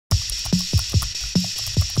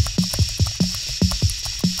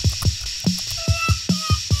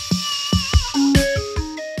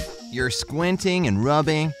squinting and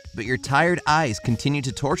rubbing, but your tired eyes continue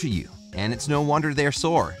to torture you, and it's no wonder they're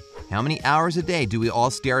sore. How many hours a day do we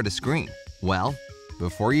all stare at a screen? Well,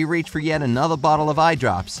 before you reach for yet another bottle of eye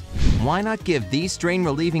drops, why not give these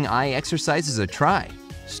strain-relieving eye exercises a try?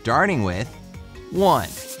 Starting with 1.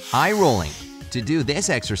 Eye rolling. To do this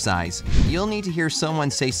exercise, you'll need to hear someone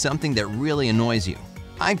say something that really annoys you.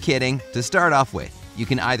 I'm kidding. To start off with, you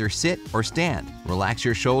can either sit or stand. Relax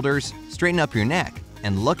your shoulders, straighten up your neck,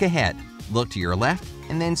 and look ahead. Look to your left,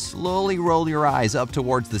 and then slowly roll your eyes up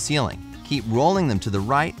towards the ceiling. Keep rolling them to the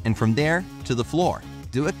right and from there to the floor.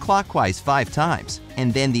 Do it clockwise 5 times,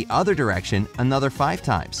 and then the other direction another 5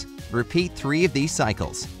 times. Repeat 3 of these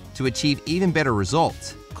cycles. To achieve even better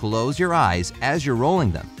results, close your eyes as you're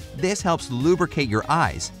rolling them. This helps lubricate your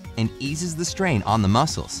eyes and eases the strain on the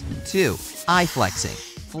muscles. 2. Eye flexing.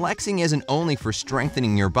 Flexing isn't only for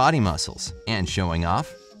strengthening your body muscles and showing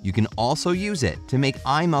off. You can also use it to make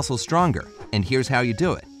eye muscles stronger. And here's how you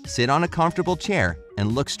do it. Sit on a comfortable chair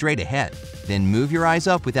and look straight ahead. Then move your eyes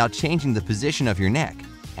up without changing the position of your neck.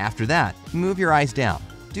 After that, move your eyes down.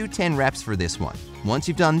 Do 10 reps for this one. Once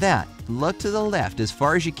you've done that, look to the left as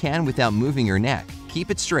far as you can without moving your neck. Keep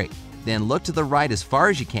it straight. Then look to the right as far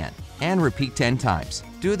as you can and repeat 10 times.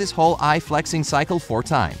 Do this whole eye flexing cycle 4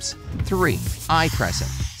 times. 3. Eye pressing.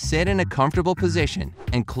 Sit in a comfortable position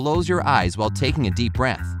and close your eyes while taking a deep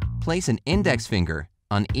breath. Place an index finger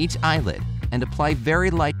on each eyelid and apply very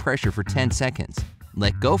light pressure for 10 seconds.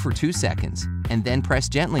 Let go for 2 seconds and then press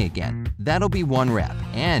gently again. That'll be 1 rep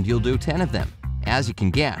and you'll do 10 of them. As you can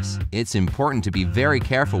guess, it's important to be very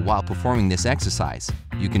careful while performing this exercise.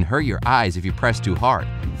 You can hurt your eyes if you press too hard.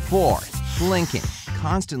 4. Blinking.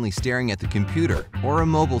 Constantly staring at the computer or a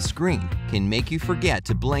mobile screen can make you forget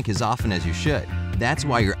to blink as often as you should. That's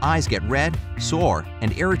why your eyes get red, sore,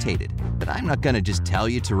 and irritated. But I'm not gonna just tell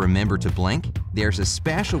you to remember to blink. There's a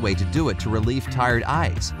special way to do it to relieve tired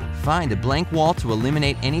eyes. Find a blank wall to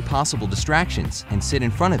eliminate any possible distractions and sit in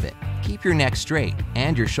front of it. Keep your neck straight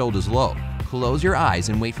and your shoulders low. Close your eyes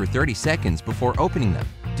and wait for 30 seconds before opening them.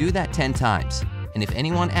 Do that 10 times. And if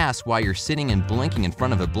anyone asks why you're sitting and blinking in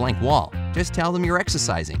front of a blank wall, just tell them you're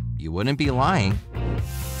exercising. You wouldn't be lying.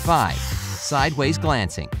 5. Sideways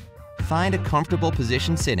glancing. Find a comfortable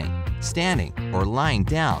position sitting, standing, or lying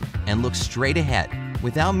down and look straight ahead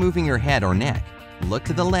without moving your head or neck. Look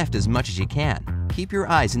to the left as much as you can. Keep your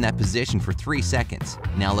eyes in that position for 3 seconds.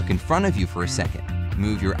 Now look in front of you for a second.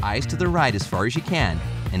 Move your eyes to the right as far as you can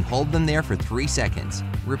and hold them there for 3 seconds.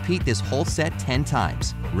 Repeat this whole set 10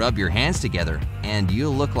 times. Rub your hands together and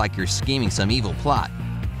you'll look like you're scheming some evil plot.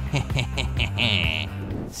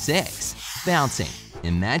 6. Bouncing.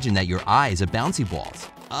 Imagine that your eyes are bouncy balls.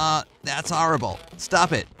 That's horrible.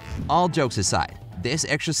 Stop it. All jokes aside, this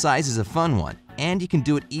exercise is a fun one and you can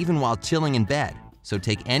do it even while chilling in bed. So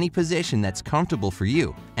take any position that's comfortable for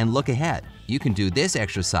you and look ahead. You can do this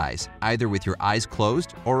exercise either with your eyes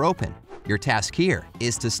closed or open. Your task here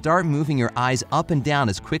is to start moving your eyes up and down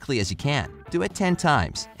as quickly as you can. Do it 10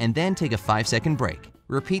 times and then take a 5-second break.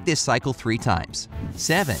 Repeat this cycle 3 times.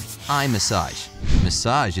 7. Eye massage.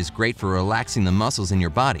 Massage is great for relaxing the muscles in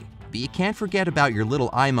your body, but you can't forget about your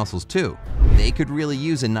little eye muscles too. They could really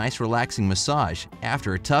use a nice relaxing massage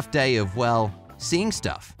after a tough day of, well, seeing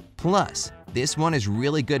stuff. Plus, this one is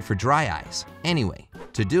really good for dry eyes. Anyway,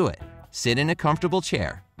 to do it, sit in a comfortable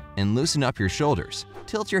chair and loosen up your shoulders.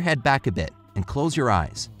 Tilt your head back a bit and close your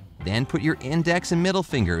eyes. Then put your index and middle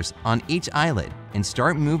fingers on each eyelid and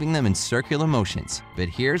start moving them in circular motions. But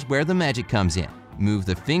here's where the magic comes in. Move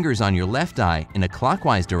the fingers on your left eye in a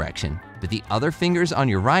clockwise direction, but the other fingers on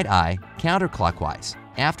your right eye counterclockwise.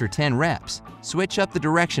 After 10 reps, switch up the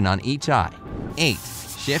direction on each eye. 8.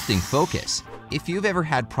 Shifting focus. If you've ever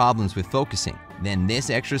had problems with focusing, then this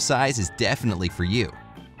exercise is definitely for you.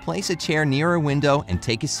 Place a chair near a window and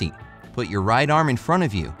take a seat. Put your right arm in front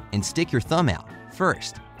of you and stick your thumb out.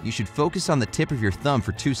 First, you should focus on the tip of your thumb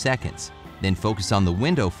for 2 seconds. Then focus on the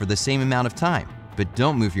window for the same amount of time, but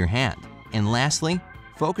don't move your hand. And lastly,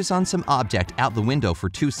 focus on some object out the window for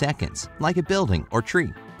 2 seconds, like a building or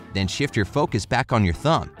tree. Then shift your focus back on your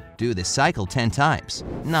thumb. Do this cycle 10 times.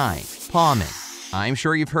 9. Palming. I'm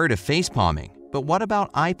sure you've heard of face palming, but what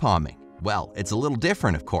about eye palming? Well, it's a little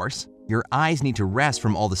different, of course. Your eyes need to rest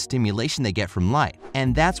from all the stimulation they get from light,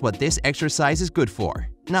 and that's what this exercise is good for.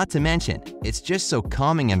 Not to mention, it's just so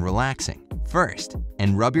calming and relaxing. First,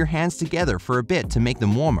 and rub your hands together for a bit to make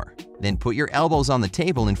them warmer. Then put your elbows on the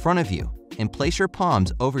table in front of you and place your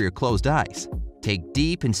palms over your closed eyes. Take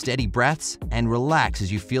deep and steady breaths and relax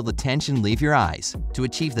as you feel the tension leave your eyes. To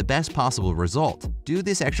achieve the best possible result, do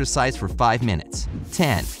this exercise for 5 minutes.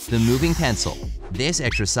 10. The moving pencil. This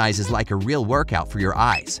exercise is like a real workout for your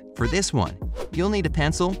eyes. For this one, you'll need a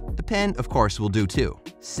pencil. A pen, of course, will do too.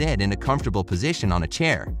 Sit in a comfortable position on a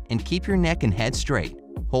chair and keep your neck and head straight.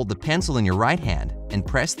 Hold the pencil in your right hand and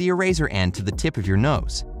press the eraser end to the tip of your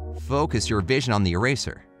nose. Focus your vision on the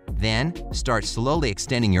eraser. Then, start slowly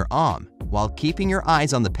extending your arm while keeping your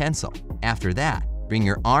eyes on the pencil. After that, bring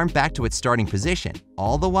your arm back to its starting position,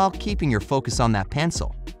 all the while keeping your focus on that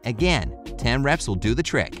pencil. Again, 10 reps will do the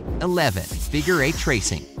trick. 11. Figure 8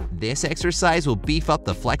 tracing. This exercise will beef up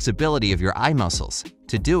the flexibility of your eye muscles.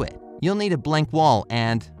 To do it, you'll need a blank wall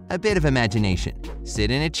and a bit of imagination. Sit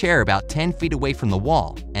in a chair about 10 feet away from the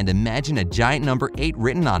wall and imagine a giant number 8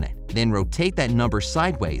 written on it. Then rotate that number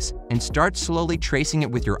sideways and start slowly tracing it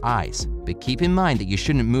with your eyes. But keep in mind that you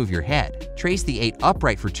shouldn't move your head. Trace the 8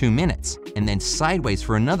 upright for 2 minutes and then sideways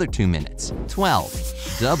for another 2 minutes.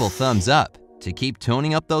 12. Double thumbs up. To keep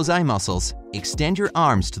toning up those eye muscles, extend your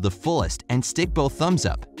arms to the fullest and stick both thumbs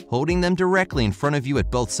up, holding them directly in front of you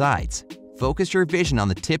at both sides. Focus your vision on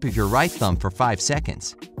the tip of your right thumb for 5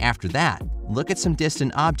 seconds. After that, look at some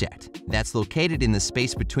distant object that's located in the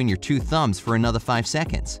space between your 2 thumbs for another 5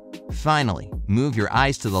 seconds. Finally, move your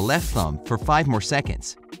eyes to the left thumb for 5 more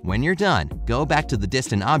seconds. When you're done, go back to the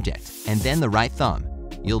distant object and then the right thumb.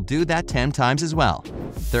 You'll do that 10 times as well.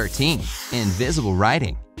 13. Invisible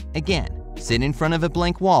writing. Again, sit in front of a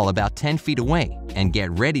blank wall about 10 feet away and get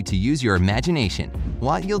ready to use your imagination.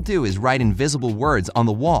 What you'll do is write invisible words on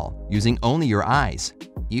the wall using only your eyes.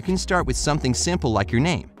 You can start with something simple like your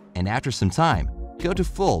name, and after some time, go to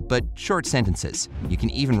full but short sentences. You can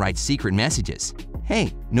even write secret messages.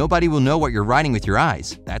 Hey, nobody will know what you're writing with your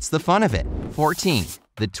eyes. That's the fun of it. 14.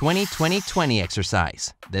 The 20-20-20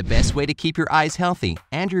 exercise. The best way to keep your eyes healthy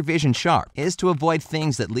and your vision sharp is to avoid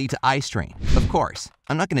things that lead to eye strain. Of course,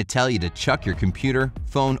 I'm not going to tell you to chuck your computer,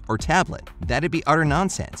 phone, or tablet. That'd be utter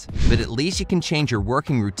nonsense. But at least you can change your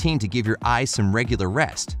working routine to give your eyes some regular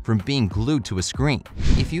rest from being glued to a screen.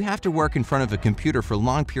 If you have to work in front of a computer for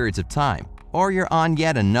long periods of time, or you're on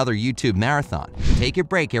yet another YouTube marathon, take a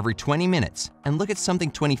break every 20 minutes and look at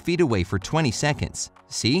something 20 feet away for 20 seconds.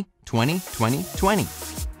 See? 20, 20, 20.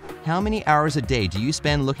 How many hours a day do you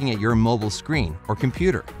spend looking at your mobile screen or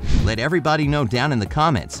computer? Let everybody know down in the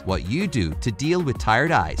comments what you do to deal with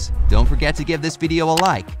tired eyes. Don't forget to give this video a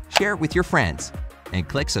like, share it with your friends, and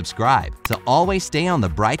click subscribe to always stay on the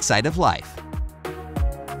bright side of life.